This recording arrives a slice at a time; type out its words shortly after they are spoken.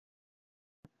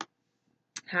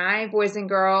Hi, boys and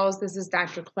girls. This is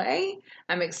Dr. Clay.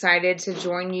 I'm excited to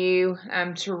join you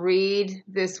to read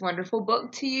this wonderful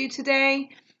book to you today.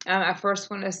 I first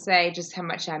want to say just how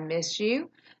much I miss you,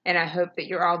 and I hope that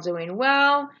you're all doing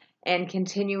well and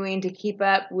continuing to keep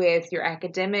up with your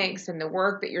academics and the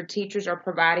work that your teachers are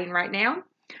providing right now.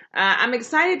 I'm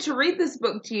excited to read this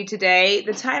book to you today.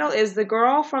 The title is The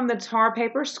Girl from the Tar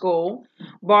Paper School,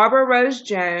 Barbara Rose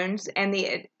Jones, and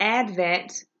the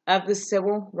Advent of the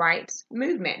Civil Rights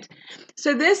Movement.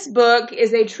 So this book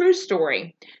is a true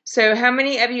story. So how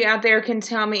many of you out there can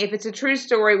tell me if it's a true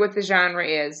story what the genre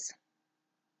is?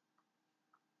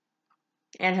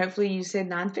 And hopefully you said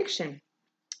nonfiction.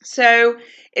 So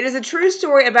it is a true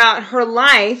story about her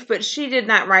life, but she did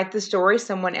not write the story.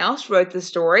 Someone else wrote the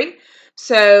story.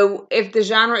 So if the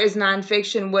genre is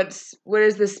nonfiction, what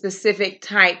is the specific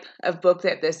type of book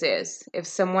that this is? If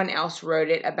someone else wrote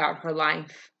it about her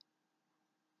life.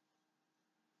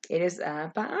 It is a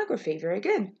biography. Very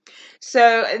good.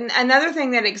 So another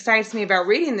thing that excites me about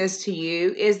reading this to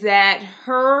you is that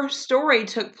her story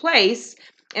took place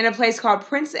in a place called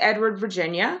Prince Edward,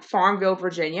 Virginia, Farmville,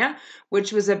 Virginia,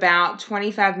 which was about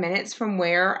 25 minutes from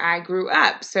where I grew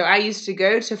up. So I used to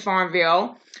go to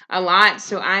Farmville a lot,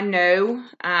 so I know,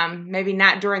 maybe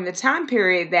not during the time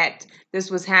period that this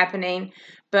was happening,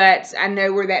 but I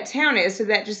know where that town is, so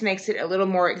that just makes it a little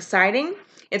more exciting.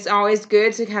 It's always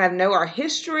good to kind of know our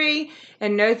history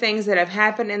and know things that have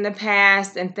happened in the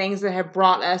past and things that have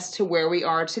brought us to where we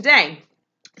are today.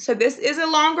 So this is a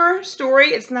longer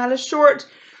story. It's not a short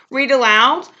read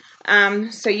aloud.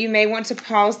 So you may want to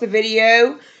pause the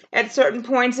video at certain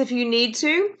points if you need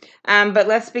to. But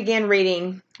let's begin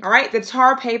reading. All right, the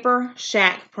tar paper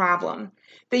shack problem.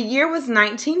 The year was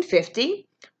 1950.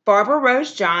 Barbara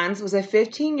Rose Johns was a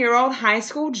 15-year-old high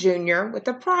school junior with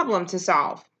a problem to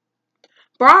solve.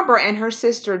 Barbara and her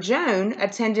sister Joan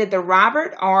attended the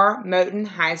Robert R. Moton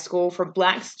High School for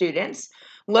Black students,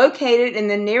 located in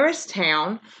the nearest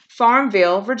town,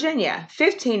 Farmville, Virginia,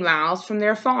 15 miles from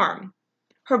their farm.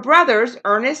 Her brothers,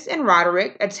 Ernest and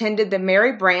Roderick, attended the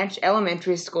Mary Branch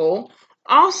Elementary School,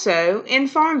 also in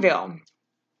Farmville.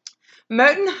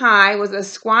 Moton High was a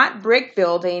squat brick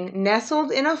building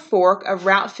nestled in a fork of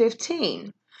Route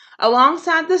 15.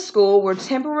 Alongside the school were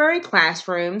temporary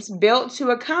classrooms built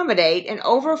to accommodate an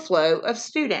overflow of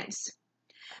students.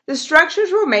 The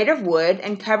structures were made of wood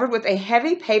and covered with a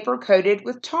heavy paper coated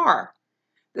with tar.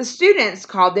 The students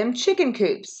called them chicken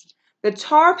coops. The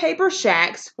tar paper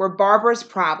shacks were Barbara's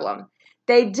problem.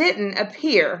 They didn't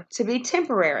appear to be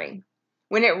temporary.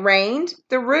 When it rained,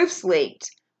 the roofs leaked.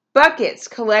 Buckets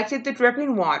collected the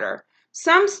dripping water.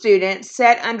 Some students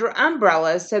sat under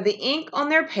umbrellas so the ink on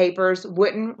their papers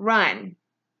wouldn't run.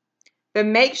 The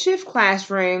makeshift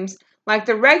classrooms, like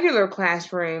the regular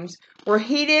classrooms, were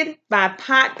heated by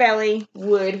potbelly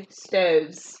wood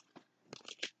stoves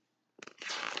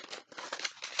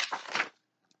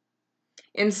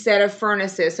instead of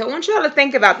furnaces. So I want you all to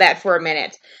think about that for a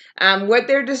minute. What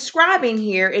they're describing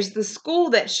here is the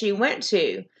school that she went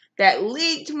to that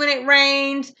leaked when it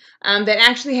rained, that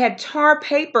actually had tar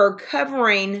paper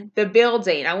covering the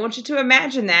building. I want you to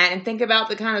imagine that and think about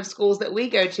the kind of schools that we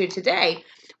go to today.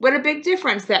 What a big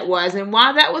difference that was and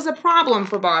why that was a problem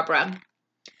for Barbara.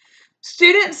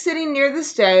 Students sitting near the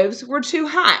stoves were too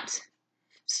hot.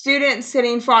 Students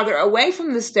sitting farther away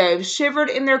from the stoves shivered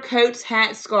in their coats,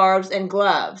 hats, scarves, and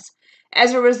gloves.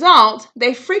 As a result,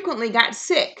 they frequently got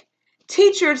sick.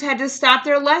 Teachers had to stop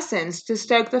their lessons to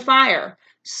stoke the fire.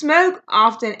 Smoke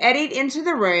often eddied into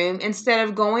the room instead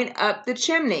of going up the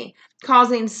chimney,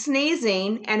 causing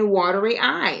sneezing and watery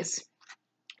eyes.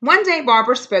 One day,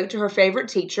 Barbara spoke to her favorite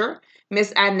teacher,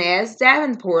 Miss Inez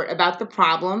Davenport, about the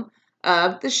problem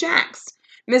of the shacks.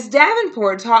 Miss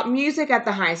Davenport taught music at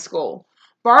the high school.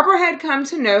 Barbara had come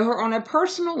to know her on a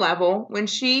personal level when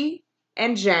she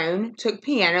and Joan took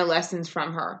piano lessons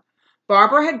from her.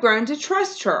 Barbara had grown to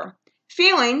trust her,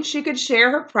 feeling she could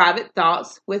share her private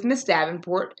thoughts with Miss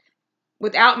Davenport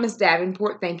without Miss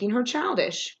Davenport thinking her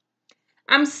childish.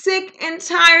 "I'm sick and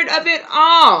tired of it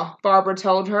all," Barbara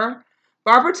told her.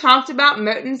 Barbara talked about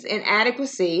Moton's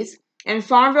inadequacies and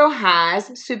Farmville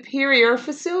High's superior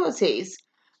facilities.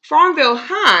 Farmville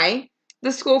High,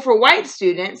 the school for white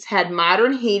students, had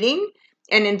modern heating,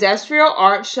 an industrial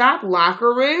art shop,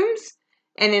 locker rooms,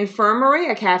 an infirmary,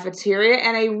 a cafeteria,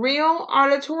 and a real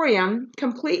auditorium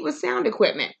complete with sound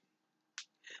equipment.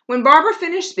 When Barbara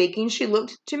finished speaking, she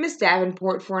looked to Miss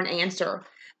Davenport for an answer.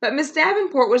 But Miss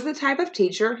Davenport was the type of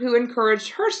teacher who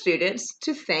encouraged her students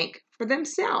to think for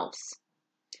themselves.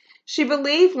 She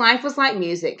believed life was like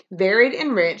music, varied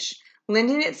and rich,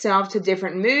 lending itself to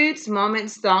different moods,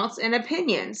 moments, thoughts, and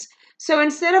opinions. So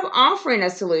instead of offering a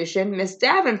solution, Miss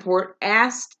Davenport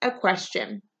asked a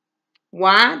question.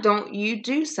 Why don't you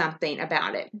do something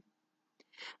about it?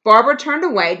 Barbara turned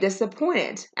away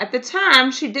disappointed. At the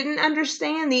time, she didn't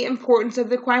understand the importance of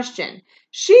the question.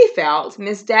 She felt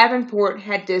Miss Davenport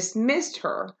had dismissed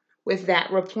her with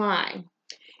that reply.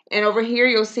 And over here,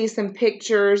 you'll see some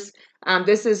pictures.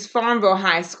 This is Farmville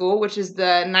High School, which is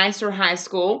the nicer high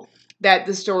school that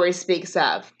the story speaks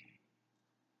of.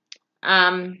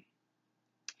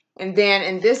 And then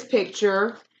in this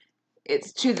picture,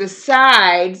 it's to the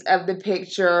sides of the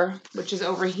picture, which is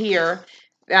over here.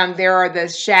 There are the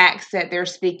shacks that they're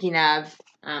speaking of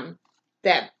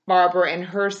that Barbara and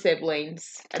her siblings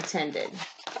attended.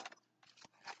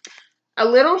 A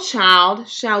little child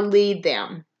shall lead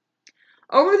them.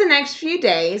 Over the next few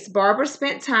days, Barbara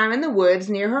spent time in the woods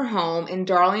near her home in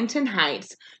Darlington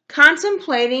Heights,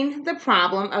 contemplating the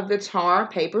problem of the tar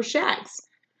paper shacks.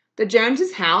 The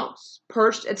Joneses' house,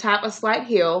 perched atop a slight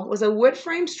hill, was a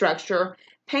wood-frame structure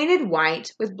painted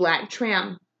white with black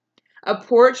trim. A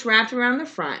porch wrapped around the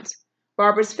front.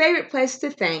 Barbara's favorite place to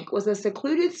think was a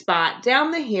secluded spot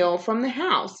down the hill from the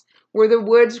house, where the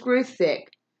woods grew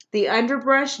thick, the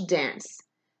underbrush dense.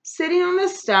 Sitting on the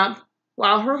stump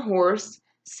while her horse,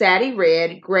 Sadie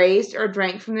Red, grazed or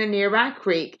drank from the nearby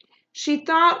creek, she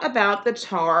thought about the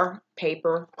tar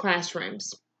paper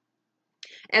classrooms.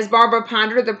 As Barbara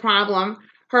pondered the problem,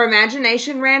 her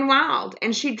imagination ran wild,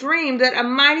 and she dreamed that a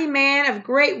mighty man of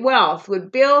great wealth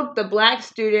would build the black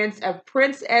students of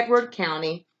Prince Edward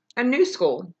County a new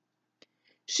school.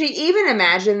 She even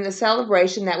imagined the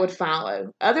celebration that would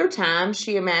follow. Other times,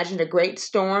 she imagined a great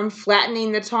storm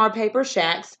flattening the tar paper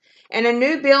shacks and a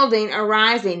new building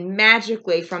arising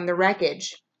magically from the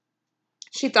wreckage.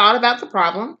 She thought about the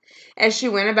problem as she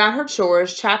went about her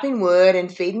chores, chopping wood and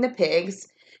feeding the pigs.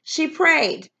 She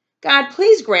prayed, God,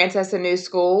 please grant us a new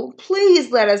school.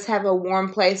 Please let us have a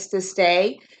warm place to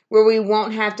stay where we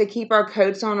won't have to keep our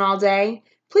coats on all day.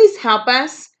 Please help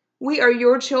us. We are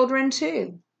your children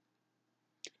too.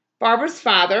 Barbara's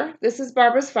father, this is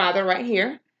Barbara's father right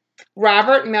here,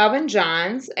 Robert Melvin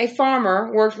Johns, a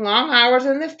farmer, worked long hours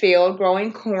in the field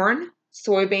growing corn,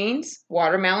 soybeans,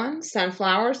 watermelon,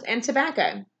 sunflowers, and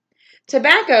tobacco.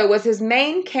 Tobacco was his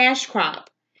main cash crop.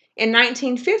 In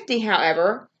 1950,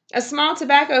 however, a small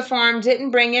tobacco farm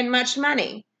didn't bring in much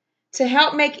money. To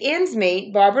help make ends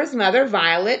meet, Barbara's mother,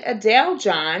 Violet Adele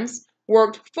Johns,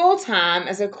 worked full-time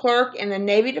as a clerk in the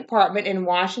Navy Department in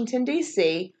Washington,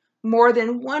 D.C., more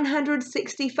than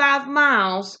 165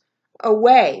 miles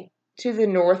away to the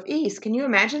northeast. Can you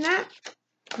imagine that?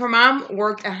 Her mom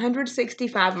worked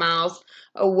 165 miles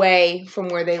away from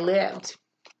where they lived.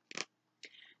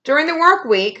 During the work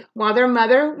week, while their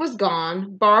mother was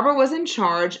gone, Barbara was in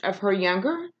charge of her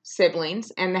younger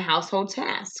siblings and the household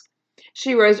tasks.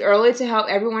 She rose early to help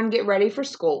everyone get ready for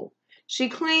school. She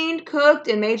cleaned, cooked,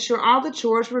 and made sure all the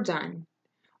chores were done.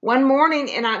 One morning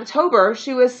in October,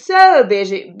 she was so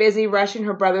busy rushing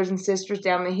her brothers and sisters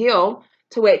down the hill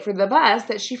to wait for the bus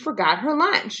that she forgot her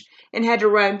lunch and had to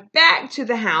run back to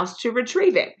the house to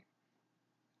retrieve it.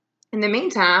 In the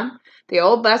meantime, the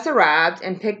old bus arrived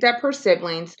and picked up her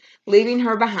siblings, leaving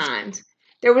her behind.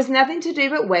 There was nothing to do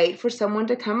but wait for someone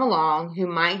to come along who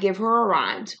might give her a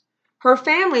ride. Her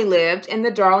family lived in the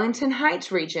Darlington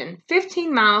Heights region,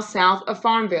 15 miles south of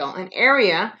Farmville, an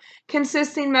area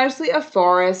consisting mostly of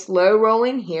forests,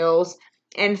 low-rolling hills,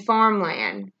 and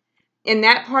farmland. In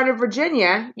that part of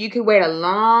Virginia, you could wait a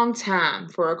long time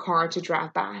for a car to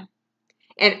drive by.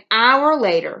 An hour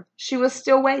later, she was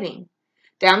still waiting.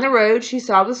 Down the road, she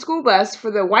saw the school bus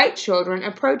for the white children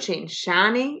approaching,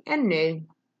 shiny and new,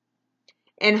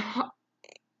 and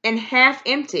half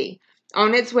empty,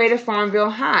 on its way to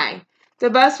Farmville High. The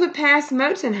bus would pass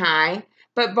Moton High,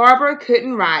 but Barbara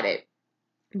couldn't ride it.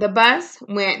 The bus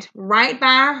went right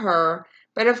by her,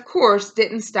 but of course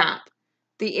didn't stop.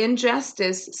 The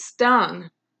injustice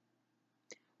stung.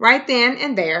 Right then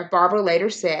and there, Barbara later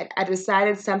said, I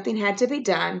decided something had to be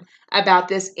done about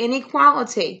this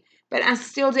inequality, but I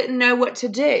still didn't know what to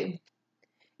do.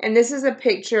 And this is a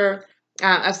picture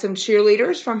of some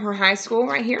cheerleaders from her high school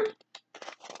right here.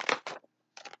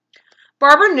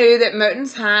 Barbara knew that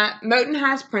Moton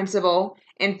High's principal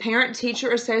and Parent-Teacher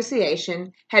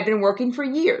Association had been working for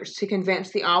years to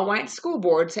convince the all-white school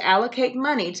board to allocate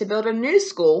money to build a new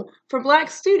school for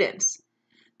black students.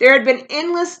 There had been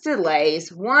endless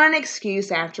delays, one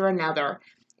excuse after another,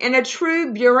 and a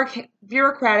true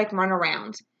bureaucratic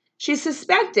runaround. She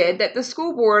suspected that the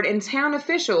school board and town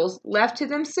officials, left to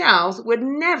themselves, would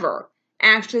never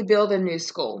actually build a new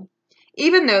school,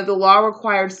 even though the law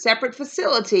required separate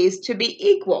facilities to be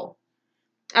equal.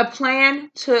 A plan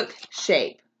took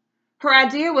shape. Her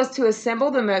idea was to assemble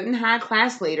the Moton High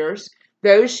class leaders,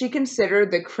 those she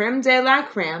considered the creme de la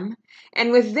creme,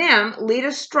 and with them lead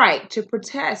a strike to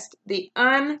protest the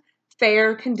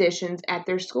unfair conditions at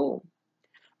their school.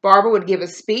 Barbara would give a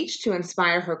speech to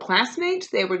inspire her classmates.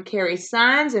 They would carry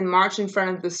signs and march in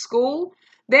front of the school.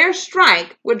 Their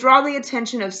strike would draw the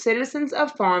attention of citizens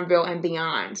of Farmville and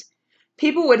beyond.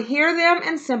 People would hear them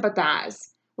and sympathize.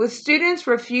 With students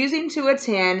refusing to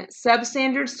attend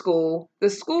substandard school, the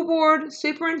school board,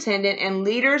 superintendent, and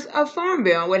leaders of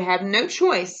Farmville would have no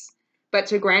choice but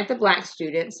to grant the black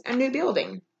students a new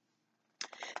building.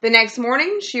 The next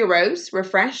morning, she arose,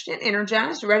 refreshed and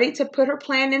energized, ready to put her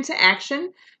plan into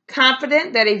action,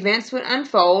 confident that events would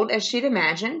unfold as she'd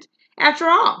imagined. After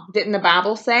all, didn't the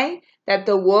Bible say that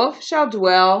the wolf shall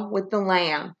dwell with the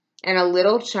lamb, and a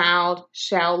little child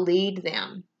shall lead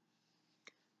them?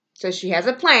 So she has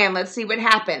a plan. Let's see what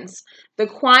happens. The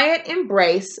quiet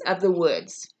embrace of the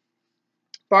woods.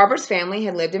 Barbara's family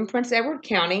had lived in Prince Edward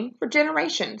County for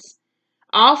generations.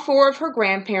 All four of her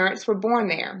grandparents were born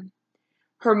there.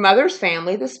 Her mother's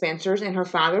family, the Spencers, and her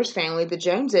father's family, the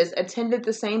Joneses, attended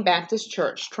the same Baptist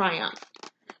church, Triumph.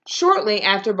 Shortly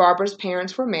after Barbara's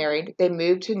parents were married, they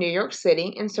moved to New York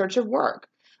City in search of work,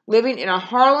 living in a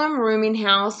Harlem rooming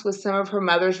house with some of her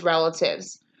mother's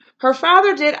relatives. Her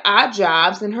father did odd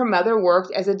jobs, and her mother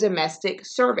worked as a domestic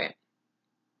servant.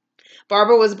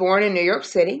 Barbara was born in New York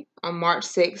City on March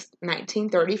 6,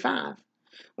 1935.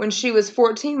 When she was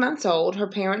 14 months old, her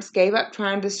parents gave up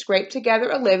trying to scrape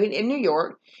together a living in New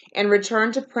York and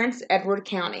returned to Prince Edward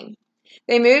County.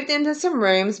 They moved into some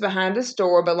rooms behind a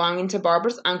store belonging to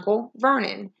Barbara's uncle,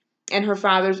 Vernon, and her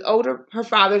father's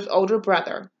older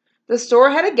brother. The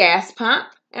store had a gas pump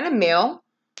and a mill.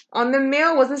 On the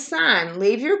mill was a sign,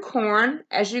 "Leave your corn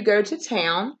as you go to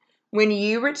town. When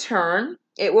you return,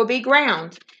 it will be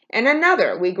ground." And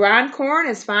another, "We grind corn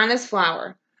as fine as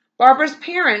flour." Barbara's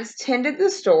parents tended the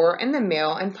store and the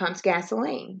mill and pumped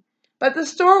gasoline. But the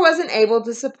store wasn't able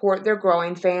to support their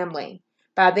growing family.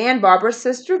 By then, Barbara's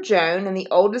sister Joan and the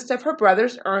oldest of her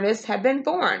brothers, Ernest, had been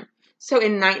born. So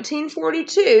in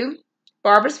 1942,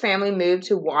 Barbara's family moved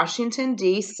to Washington,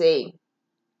 D.C.,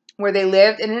 where they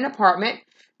lived in an apartment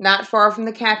not far from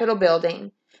the Capitol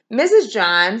building. Mrs.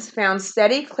 Johns found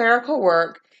steady clerical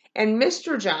work, and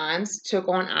Mr. Johns took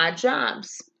on odd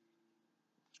jobs.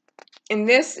 And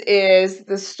this is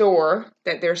the store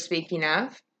that they're speaking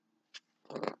of.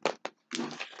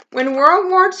 When World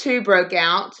War II broke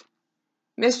out,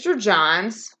 Mr.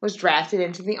 Johns was drafted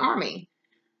into the Army.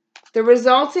 The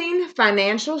resulting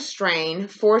financial strain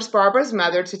forced Barbara's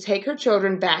mother to take her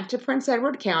children back to Prince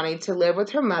Edward County to live with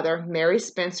her mother, Mary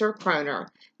Spencer Kroner,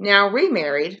 now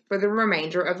remarried, for the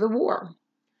remainder of the war.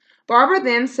 Barbara,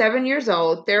 then 7 years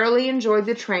old, thoroughly enjoyed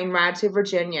the train ride to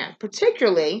Virginia,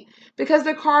 particularly because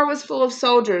the car was full of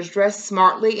soldiers dressed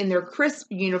smartly in their crisp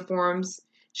uniforms.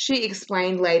 She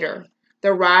explained later,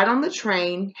 "The ride on the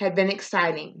train had been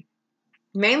exciting,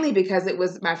 mainly because it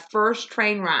was my first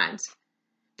train ride,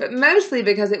 but mostly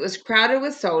because it was crowded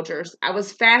with soldiers. I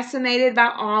was fascinated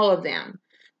by all of them.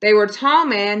 They were tall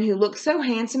men who looked so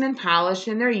handsome and polished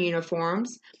in their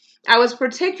uniforms. I was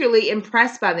particularly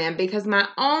impressed by them because my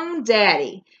own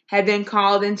daddy had been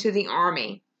called into the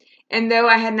Army, and though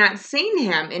I had not seen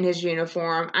him in his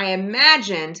uniform, I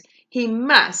imagined he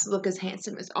must look as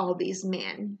handsome as all these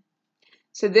men."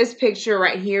 So this picture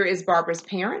right here is Barbara's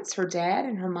parents, her dad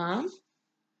and her mom.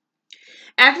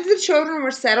 After the children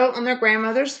were settled on their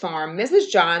grandmother's farm, Mrs.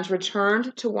 Johns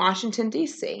returned to Washington,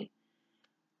 D.C.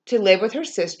 to live with her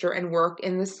sister and work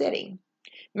in the city.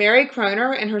 Mary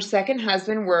Kroner and her second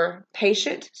husband were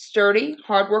patient, sturdy,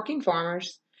 hard-working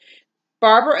farmers.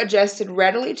 Barbara adjusted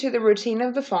readily to the routine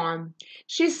of the farm.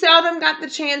 She seldom got the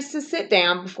chance to sit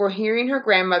down before hearing her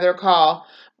grandmother call,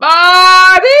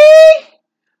 "Barbie!"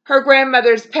 her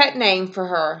grandmother's pet name for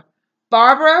her.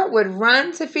 Barbara would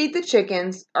run to feed the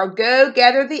chickens, or go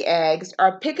gather the eggs,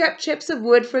 or pick up chips of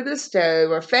wood for the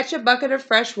stove, or fetch a bucket of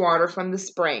fresh water from the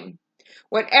spring.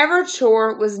 Whatever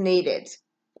chore was needed.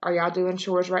 Are y'all doing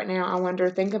chores right now? I wonder.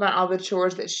 Think about all the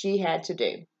chores that she had to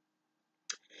do.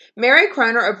 Mary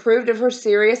Kroner approved of her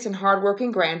serious and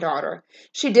hard-working granddaughter.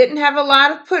 She didn't have a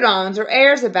lot of put-ons or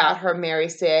airs about her, Mary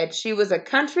said. She was a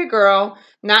country girl,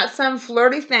 not some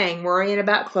flirty thing worrying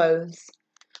about clothes.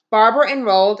 Barbara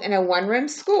enrolled in a one-room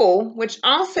school, which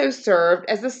also served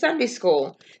as a Sunday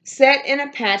school, set in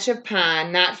a patch of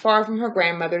pine not far from her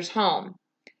grandmother's home.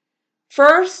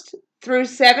 First through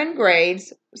seventh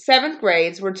grades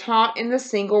were taught in the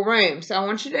single room. So I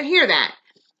want you to hear that.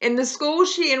 In the school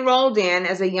she enrolled in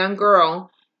as a young girl,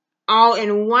 all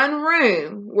in one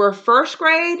room were first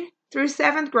grade through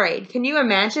seventh grade. Can you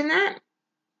imagine that?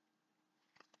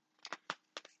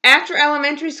 After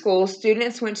elementary school,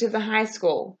 students went to the high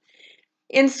school.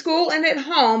 In school and at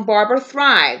home, Barbara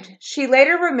thrived. She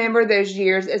later remembered those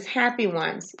years as happy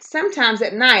ones. Sometimes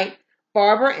at night,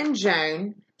 Barbara and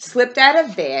Joan slipped out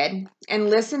of bed and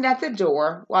listened at the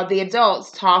door while the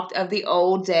adults talked of the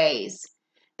old days.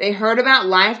 They heard about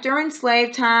life during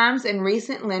slave times and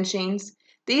recent lynchings.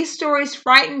 These stories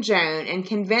frightened Joan and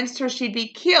convinced her she'd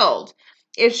be killed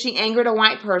if she angered a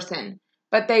white person,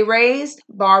 but they raised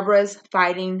Barbara's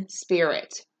fighting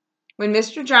spirit. When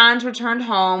Mr. Johns returned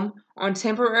home on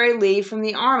temporary leave from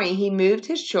the army, he moved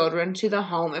his children to the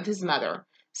home of his mother,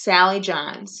 Sally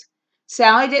Johns.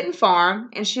 Sally didn't farm,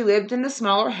 and she lived in a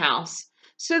smaller house,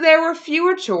 so there were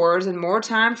fewer chores and more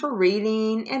time for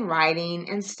reading and writing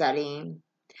and studying.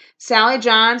 Sally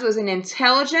Johns was an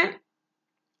intelligent,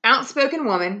 outspoken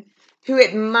woman who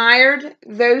admired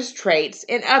those traits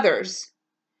in others.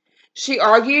 She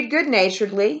argued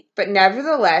good-naturedly, but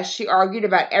nevertheless she argued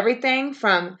about everything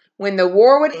from when the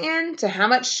war would end to how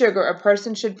much sugar a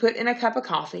person should put in a cup of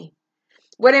coffee.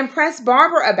 What impressed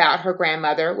Barbara about her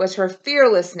grandmother was her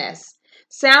fearlessness.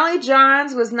 Sally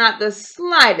Johns was not the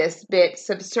slightest bit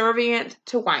subservient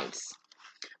to whites.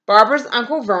 Barbara's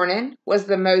Uncle Vernon was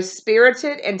the most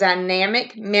spirited and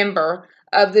dynamic member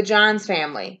of the Johns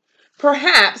family,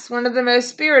 perhaps one of the most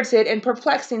spirited and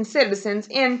perplexing citizens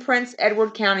in Prince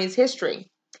Edward County's history.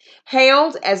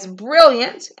 Hailed as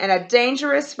brilliant and a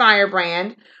dangerous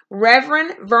firebrand,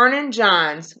 Reverend Vernon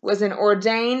Johns was an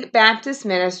ordained Baptist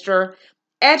minister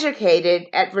educated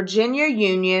at Virginia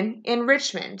Union in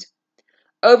Richmond,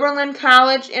 Oberlin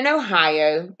College in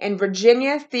Ohio, and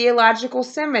Virginia Theological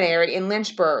Seminary in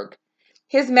Lynchburg.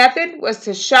 His method was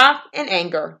to shock and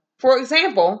anger. For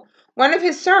example, one of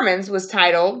his sermons was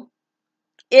titled,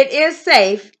 "It is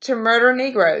Safe to Murder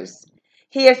Negroes."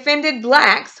 He offended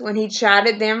blacks when he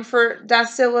chided them for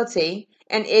docility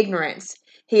and ignorance.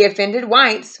 He offended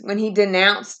whites when he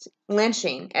denounced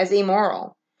lynching as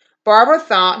immoral. Barbara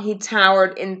thought he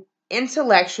towered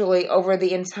intellectually over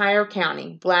the entire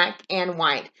county, black and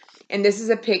white. And this is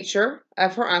a picture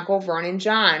of her uncle, Vernon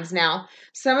Johns. Now,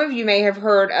 some of you may have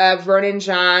heard of Vernon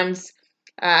Johns,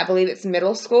 I believe it's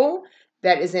middle school,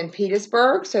 that is in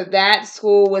Petersburg. So that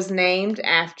school was named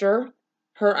after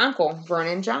her uncle,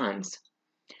 Vernon Johns.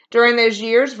 During those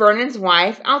years, Vernon's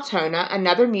wife, Altona,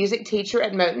 another music teacher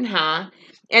at Moton High,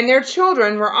 and their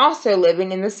children were also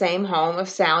living in the same home of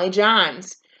Sally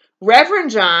Johns. Reverend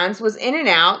Johns was in and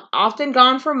out, often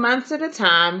gone for months at a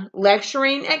time,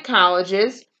 lecturing at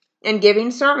colleges and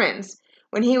giving sermons.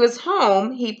 When he was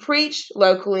home, he preached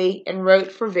locally and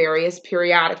wrote for various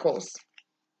periodicals.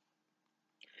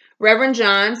 Reverend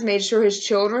Johns made sure his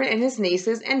children and his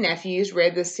nieces and nephews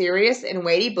read the serious and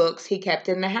weighty books he kept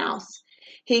in the house.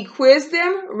 He quizzed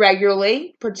them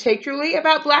regularly, particularly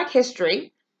about Black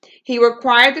history. He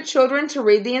required the children to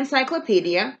read the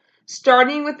encyclopedia,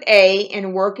 starting with A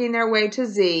and working their way to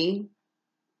Z.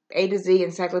 A to Z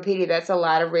encyclopedia, that's a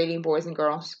lot of reading, boys and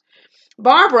girls.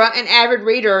 Barbara, an avid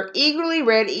reader, eagerly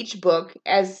read each book,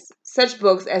 as such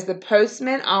books as The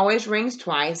Postman Always Rings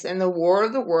Twice and The War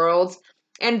of the Worlds,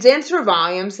 and denser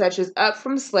volumes such as Up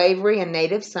from Slavery and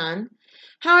Native Son.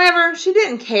 However, she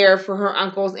didn't care for her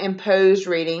uncle's imposed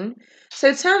reading,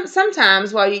 so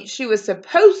sometimes while she was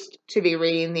supposed to be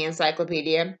reading the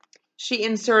encyclopedia, she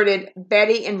inserted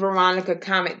Betty and Veronica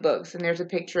comic books, and there's a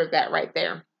picture of that right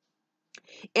there,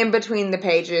 in between the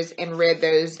pages and read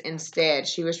those instead.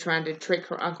 She was trying to trick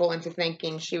her uncle into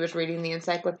thinking she was reading the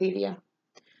encyclopedia.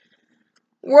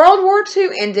 World War II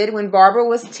ended when Barbara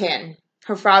was 10.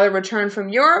 Her father returned from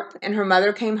Europe, and her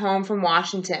mother came home from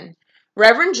Washington.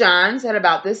 Reverend Johns, at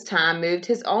about this time, moved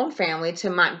his own family to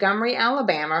Montgomery,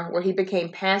 Alabama, where he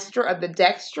became pastor of the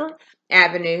Dexter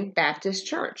Avenue Baptist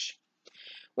Church.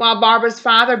 While Barbara's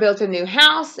father built a new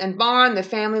house and barn, the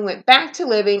family went back to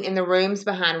living in the rooms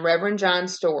behind Reverend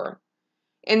John's store.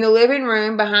 In the living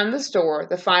room behind the store,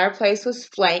 the fireplace was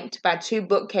flanked by 2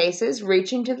 bookcases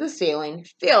reaching to the ceiling,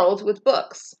 filled with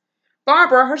books.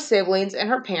 Barbara, her siblings, and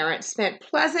her parents spent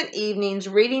pleasant evenings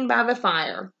reading by the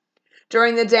fire.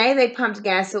 During the day, they pumped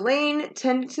gasoline,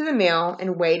 tended to the mill,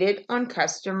 and waited on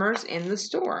customers in the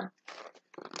store.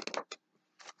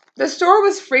 The store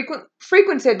was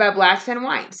frequented by blacks and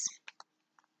whites.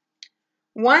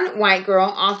 One white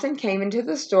girl often came into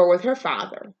the store with her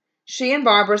father. She and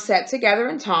Barbara sat together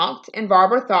and talked, and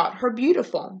Barbara thought her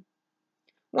beautiful.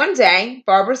 One day,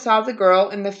 Barbara saw the girl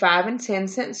in the 5 and 10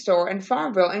 cent store in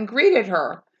Farmville and greeted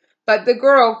her, but the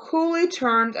girl coolly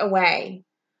turned away.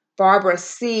 Barbara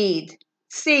seethed,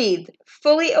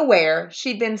 fully aware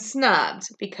she'd been snubbed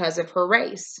because of her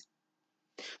race.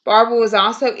 Barbara was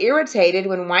also irritated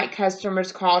when white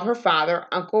customers called her father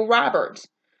Uncle Robert.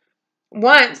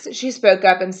 Once she spoke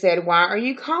up and said, "Why are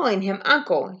you calling him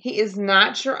uncle? He is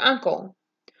not your uncle."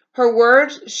 Her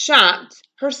words shocked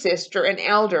her sister and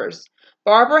elders.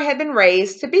 Barbara had been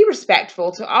raised to be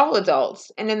respectful to all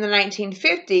adults, and in the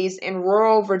 1950s in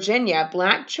rural Virginia,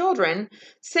 black children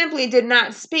simply did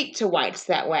not speak to whites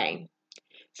that way.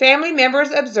 Family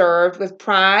members observed with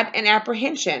pride and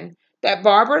apprehension that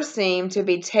Barbara seemed to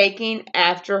be taking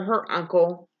after her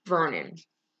Uncle Vernon.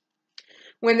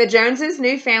 When the Joneses'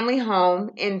 new family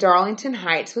home in Darlington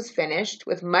Heights was finished,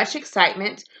 with much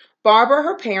excitement, Barbara,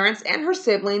 her parents, and her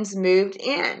siblings moved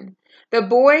in. The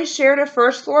boys shared a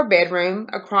first-floor bedroom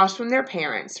across from their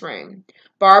parents' room.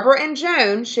 Barbara and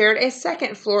Joan shared a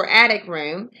second-floor attic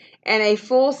room and a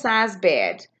full-size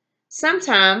bed.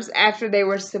 Sometimes, after they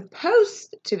were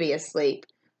supposed to be asleep,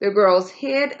 the girls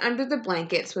hid under the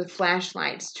blankets with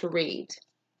flashlights to read.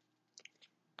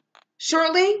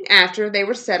 Shortly after they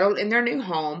were settled in their new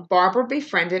home, Barbara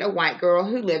befriended a white girl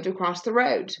who lived across the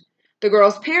road. The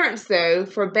girl's parents, though,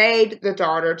 forbade the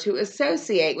daughter to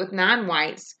associate with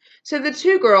non-whites, so the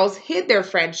two girls hid their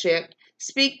friendship,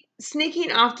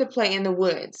 sneaking off to play in the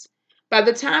woods. By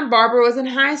the time Barbara was in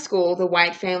high school, the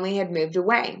white family had moved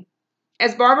away.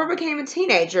 As Barbara became a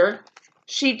teenager,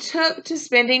 she took to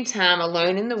spending time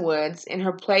alone in the woods in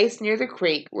her place near the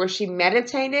creek, where she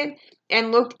meditated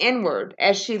and looked inward.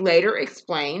 As she later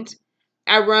explained,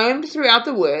 "I roamed throughout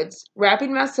the woods,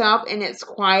 wrapping myself in its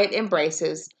quiet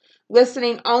embraces,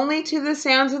 listening only to the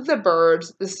sounds of the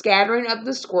birds, the scattering of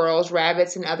the squirrels,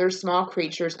 rabbits, and other small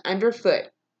creatures underfoot.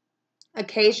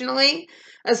 Occasionally,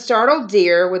 a startled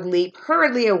deer would leap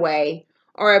hurriedly away,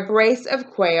 or a brace of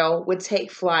quail would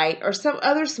take flight, or some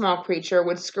other small creature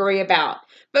would scurry about,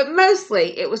 but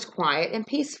mostly it was quiet and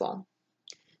peaceful."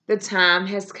 The time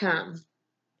has come.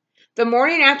 The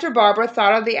morning after Barbara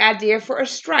thought of the idea for a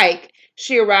strike,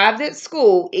 she arrived at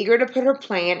school, eager to put her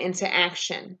plan into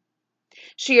action.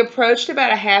 She approached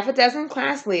about a half a dozen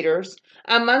class leaders.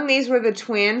 Among these were the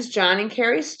twins John and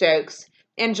Carrie Stokes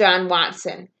and John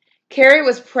Watson. Carrie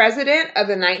was president of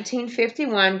the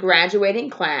 1951 graduating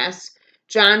class.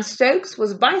 John Stokes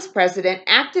was vice president,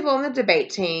 active on the debate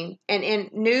team, and in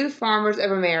New Farmers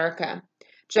of America.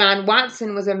 John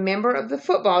Watson was a member of the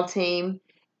football team,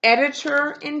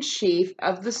 editor-in-chief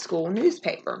of the school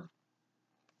newspaper,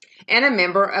 and a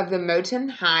member of the Moton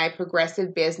High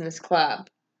Progressive Business Club.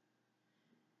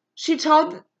 She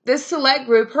told this select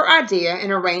group her idea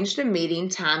and arranged a meeting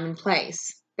time and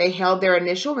place. They held their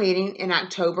initial meeting in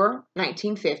October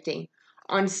 1950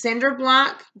 on cinder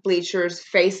block bleachers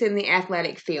facing the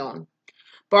athletic field.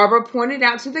 Barbara pointed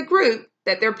out to the group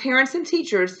that their parents and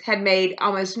teachers had made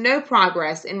almost no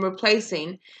progress in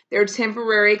replacing their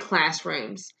temporary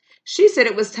classrooms. She said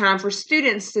it was time for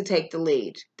students to take the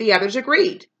lead. The others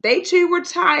agreed. They too were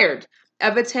tired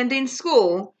of attending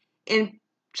school in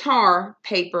tar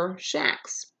paper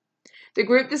shacks. The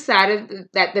group decided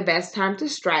that the best time to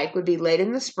strike would be late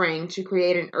in the spring to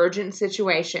create an urgent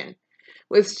situation.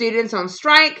 With students on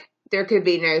strike, there could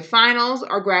be no finals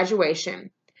or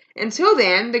graduation. Until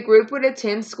then, the group would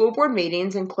attend school board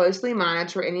meetings and closely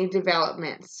monitor any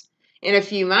developments. In a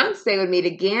few months, they would meet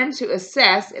again to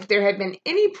assess if there had been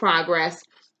any progress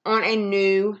on a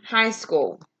new high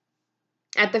school.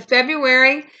 At the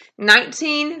February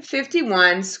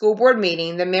 1951 school board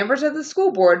meeting, the members of the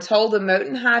school board told the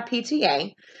Moton High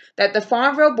PTA that the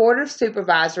Farmville Board of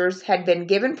Supervisors had been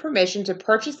given permission to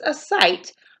purchase a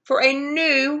site for a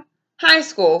new high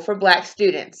school for black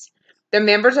students. The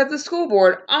members of the school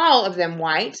board, all of them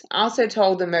white, also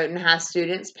told the Moton High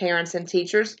students, parents, and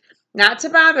teachers not to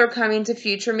bother coming to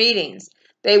future meetings.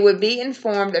 They would be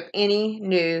informed of any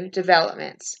new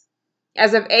developments.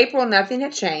 As of April, nothing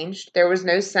had changed. There was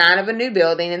no sign of a new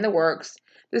building in the works.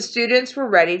 The students were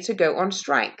ready to go on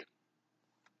strike.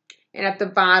 And at the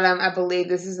bottom, I believe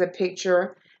this is a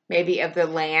picture maybe of the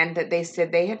land that they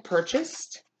said they had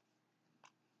purchased.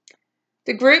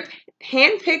 The group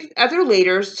handpicked other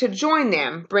leaders to join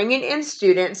them, bringing in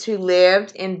students who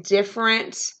lived in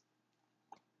different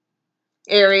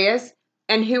areas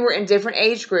and who were in different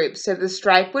age groups, so the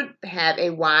strike would have a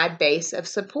wide base of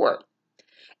support.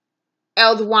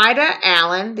 Eldwida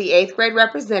Allen, the 8th grade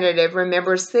representative,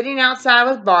 remembers sitting outside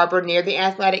with Barbara near the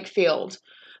athletic field.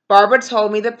 "Barbara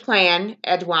told me the plan,"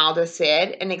 Eldwida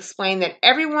said, and explained that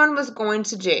everyone was going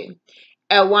to do.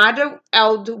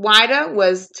 Eldwida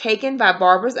was taken by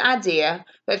Barbara's idea,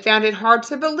 but found it hard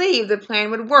to believe the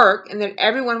plan would work and that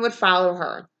everyone would follow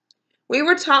her. "We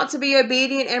were taught to be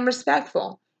obedient and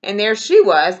respectful, and there she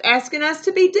was, asking us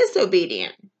to be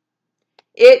disobedient."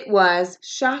 It was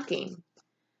shocking.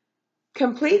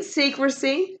 Complete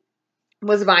secrecy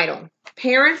was vital.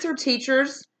 Parents or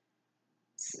teachers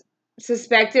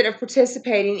suspected of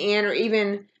participating in or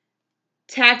even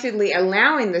tacitly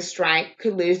allowing the strike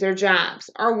could lose their jobs.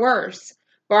 Or worse,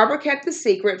 Barbara kept the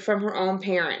secret from her own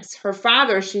parents. Her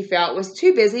father, she felt, was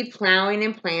too busy plowing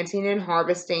and planting and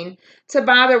harvesting to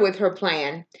bother with her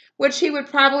plan, which he would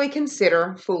probably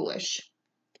consider foolish.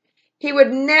 He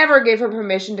would never give her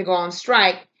permission to go on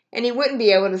strike, and he wouldn't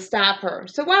be able to stop her,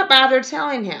 so why bother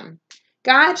telling him?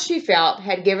 God, she felt,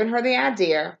 had given her the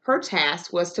idea. Her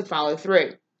task was to follow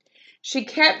through. She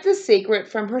kept the secret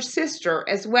from her sister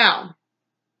as well.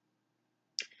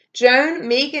 Joan,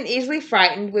 meek and easily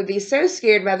frightened, would be so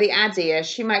scared by the idea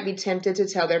she might be tempted to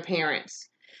tell their parents.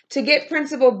 To get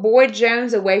Principal Boyd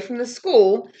Jones away from the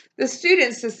school, the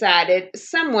students decided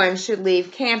someone should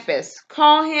leave campus,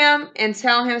 call him, and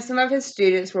tell him some of his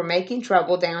students were making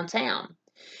trouble downtown.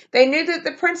 They knew that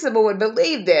the principal would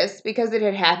believe this because it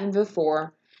had happened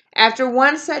before. After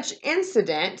one such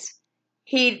incident,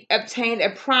 he obtained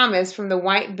a promise from the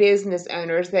white business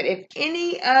owners that if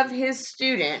any of his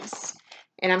students,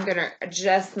 and I'm going to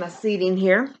adjust my seating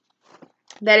here,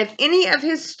 that if any of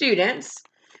his students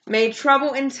made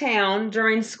trouble in town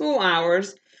during school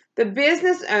hours, the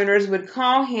business owners would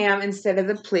call him instead of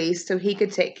the police so he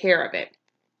could take care of it.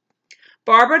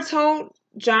 Barbara told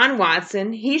John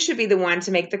Watson he should be the one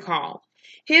to make the call.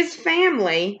 His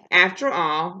family, after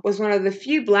all, was one of the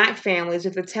few black families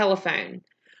with a telephone.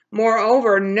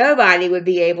 Moreover, nobody would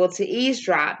be able to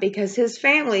eavesdrop because his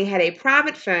family had a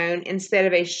private phone instead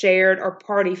of a shared or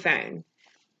party phone.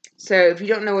 So if you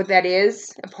don't know what that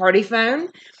is, a party phone,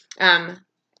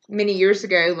 many years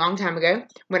ago, long time ago,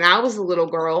 when I was a little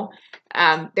girl,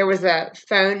 there was a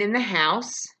phone in the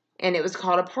house, and it was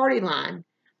called a party line.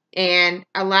 And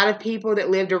a lot of people that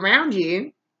lived around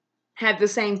you had the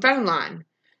same phone line.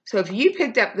 So if you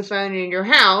picked up the phone in your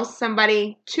house,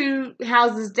 somebody 2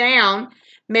 houses down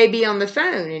may be on the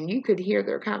phone, and you could hear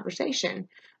their conversation.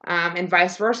 And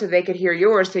vice versa, they could hear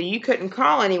yours, so you couldn't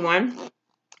call anyone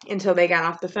until they got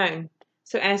off the phone.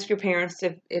 So ask your parents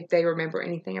if they remember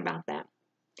anything about that.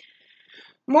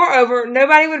 Moreover,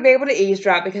 nobody would be able to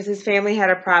eavesdrop because his family had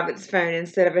a private phone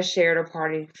instead of a shared or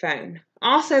party phone.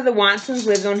 Also, the Watsons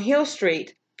lived on Hill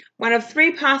Street, one of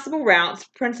 3 possible routes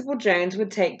Principal Jones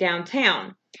would take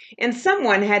downtown, and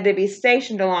someone had to be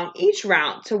stationed along each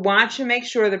route to watch and make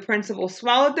sure the principal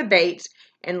swallowed the bait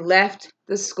and left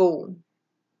the school.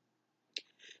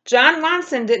 John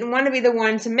Watson didn't want to be the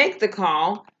one to make the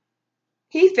call.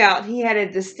 He felt he had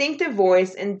a distinctive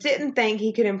voice and didn't think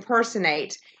he could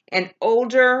impersonate an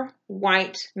older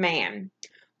white man.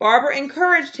 Barbara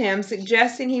encouraged him,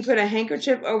 suggesting he put a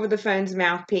handkerchief over the phone's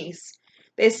mouthpiece.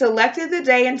 They selected the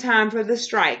day and time for the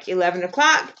strike, 11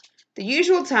 o'clock, the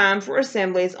usual time for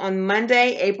assemblies on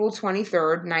Monday, April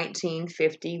 23rd,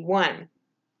 1951.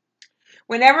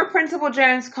 Whenever Principal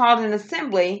Jones called an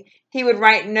assembly, he would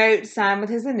write notes signed with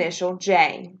his initial,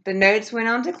 J. The notes went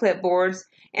onto clipboards,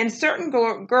 and certain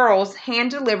girls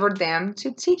hand-delivered them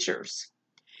to teachers.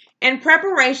 In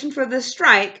preparation for the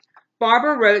strike,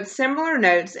 Barbara wrote similar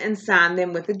notes and signed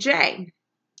them with a J.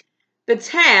 The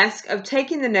task of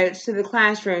taking the notes to the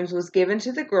classrooms was given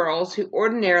to the girls who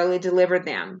ordinarily delivered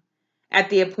them. At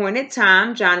the appointed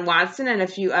time, John Watson and a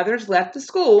few others left the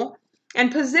school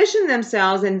and positioned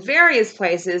themselves in various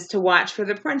places to watch for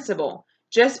the principal.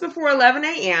 Just before 11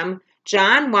 a.m.,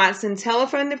 John Watson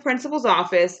telephoned the principal's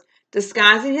office,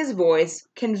 disguising his voice,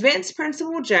 convinced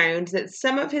Principal Jones that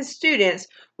some of his students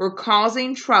were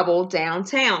causing trouble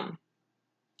downtown.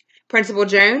 Principal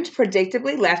Jones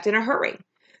predictably left in a hurry.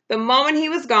 The moment he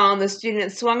was gone, the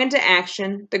students swung into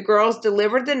action, the girls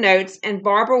delivered the notes, and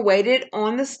Barbara waited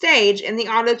on the stage in the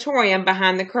auditorium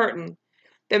behind the curtain.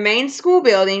 The main school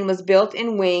building was built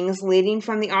in wings leading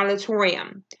from the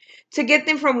auditorium. To get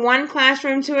them from one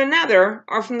classroom to another,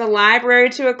 or from the library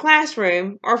to a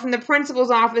classroom, or from the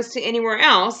principal's office to anywhere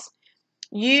else,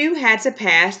 you had to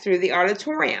pass through the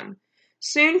auditorium.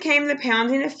 Soon came the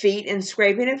pounding of feet and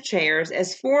scraping of chairs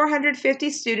as 450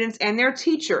 students and their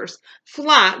teachers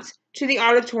flocked to the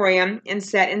auditorium and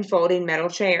sat in folding metal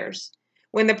chairs.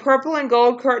 When the purple and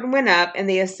gold curtain went up and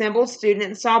the assembled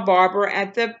students saw Barbara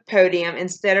at the podium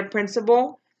instead of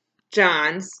Principal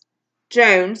Jones,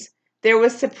 there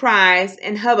was surprise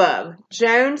and hubbub.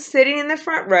 Jones, sitting in the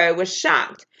front row, was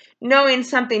shocked. Knowing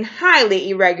something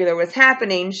highly irregular was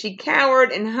happening, she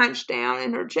cowered and hunched down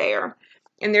in her chair.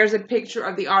 And there's a picture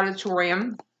of the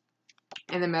auditorium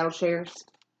and the metal chairs.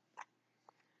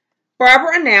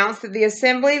 Barbara announced that the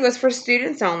assembly was for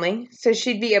students only, so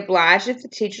she'd be obliged if the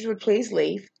teachers would please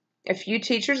leave. A few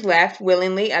teachers left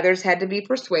willingly, others had to be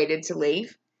persuaded to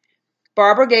leave.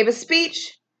 Barbara gave a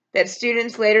speech that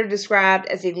students later described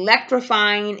as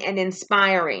electrifying and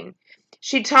inspiring.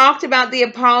 She talked about the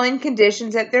appalling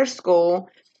conditions at their school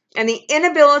and the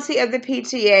inability of the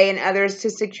PTA and others to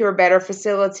secure better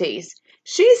facilities.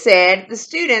 She said the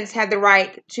students had the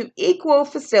right to equal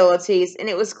facilities, and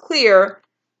it was clear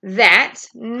that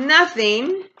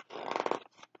nothing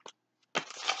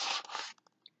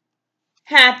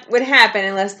would happen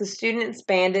unless the students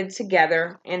banded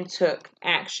together and took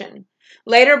action.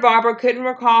 Later, Barbara couldn't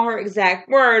recall her exact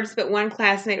words, but one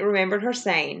classmate remembered her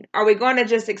saying, "Are we going to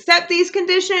just accept these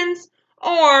conditions,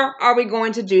 or are we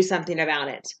going to do something about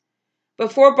it?"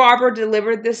 Before Barbara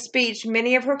delivered this speech,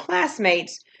 many of her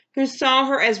classmates, who saw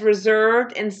her as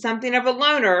reserved and something of a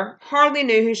loner, hardly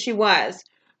knew who she was.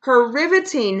 Her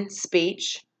riveting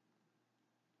speech...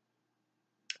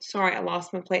 Sorry, I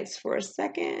lost my place for a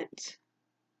second.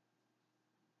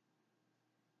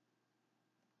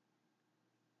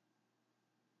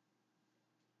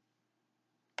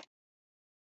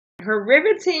 Her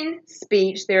riveting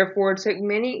speech, therefore, took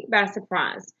many by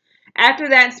surprise. After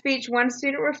that speech, one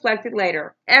student reflected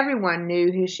later, everyone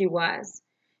knew who she was.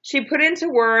 She put into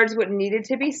words what needed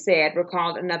to be said,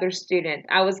 recalled another student.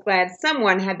 I was glad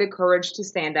someone had the courage to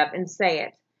stand up and say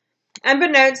it.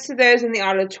 Unbeknownst to those in the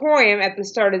auditorium at the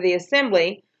start of the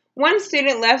assembly, one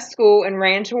student left school and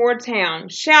ran toward town,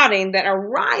 shouting that a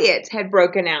riot had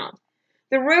broken out.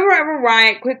 The rumor of a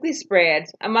riot quickly spread.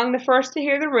 Among the first to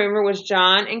hear the rumor was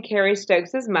John and Carrie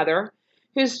Stokes' mother,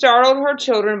 who startled her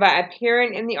children by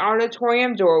appearing in the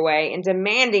auditorium doorway and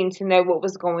demanding to know what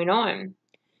was going on.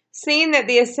 Seeing that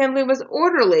the assembly was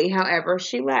orderly, however,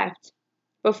 she left.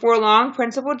 Before long,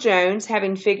 Principal Jones,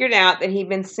 having figured out that he'd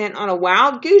been sent on a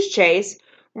wild goose chase,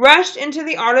 rushed into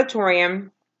the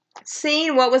auditorium.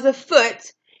 Seeing what was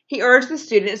afoot, he urged the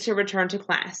students to return to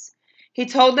class. He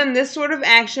told them this sort of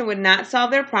action would not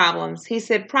solve their problems. He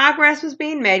said progress was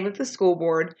being made with the school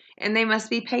board, and they must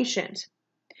be patient.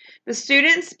 The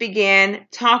students began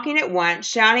talking at once,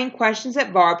 shouting questions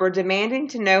at Barbara, demanding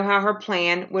to know how her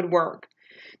plan would work.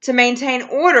 To maintain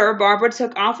order, Barbara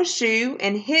took off a shoe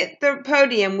and hit the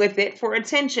podium with it for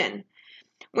attention.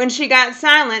 When she got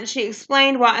silent, she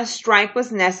explained why a strike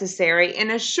was necessary and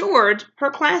assured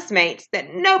her classmates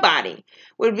that nobody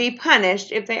would be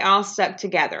punished if they all stuck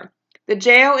together. The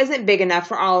jail isn't big enough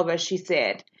for all of us, she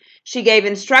said. She gave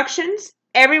instructions.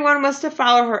 Everyone was to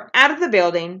follow her out of the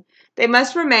building. They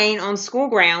must remain on school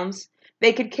grounds.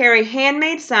 They could carry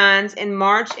handmade signs and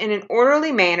march in an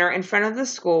orderly manner in front of the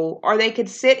school, or they could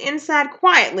sit inside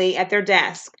quietly at their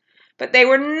desk. But they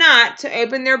were not to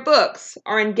open their books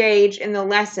or engage in the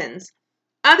lessons.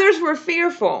 Others were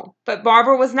fearful, but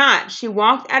Barbara was not. She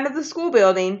walked out of the school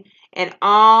building, and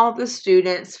all the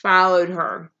students followed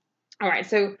her. All right,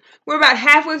 so we're about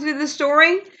halfway through the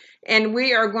story, and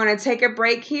we are going to take a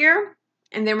break here,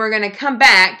 and then we're going to come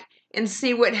back and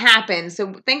see what happens.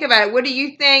 So think about it. What do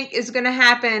you think is going to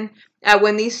happen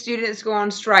when these students go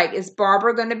on strike? Is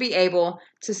Barbara going to be able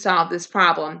to solve this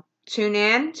problem? Tune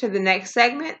in to the next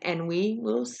segment, and we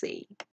will see.